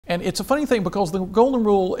And it's a funny thing because the Golden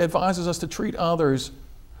Rule advises us to treat others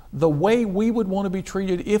the way we would want to be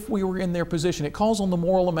treated if we were in their position. It calls on the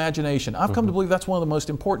moral imagination. I've come to believe that's one of the most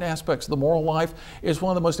important aspects of the moral life. It's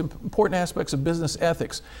one of the most important aspects of business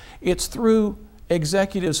ethics. It's through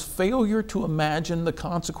executives' failure to imagine the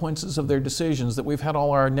consequences of their decisions that we've had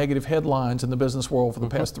all our negative headlines in the business world for the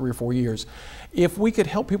past 3 or 4 years. If we could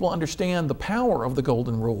help people understand the power of the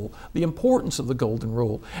Golden Rule, the importance of the Golden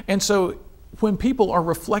Rule, and so when people are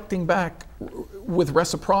reflecting back with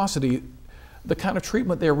reciprocity the kind of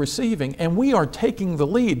treatment they're receiving, and we are taking the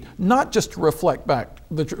lead, not just to reflect back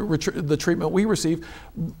the treatment we receive,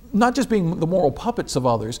 not just being the moral puppets of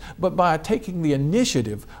others, but by taking the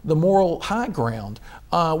initiative, the moral high ground,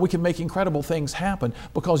 we can make incredible things happen.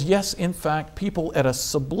 Because yes, in fact, people at a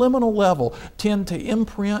subliminal level tend to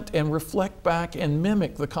imprint and reflect back and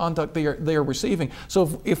mimic the conduct they are receiving.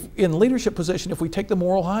 So if in leadership position, if we take the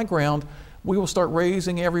moral high ground, we will start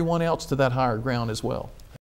raising everyone else to that higher ground as well.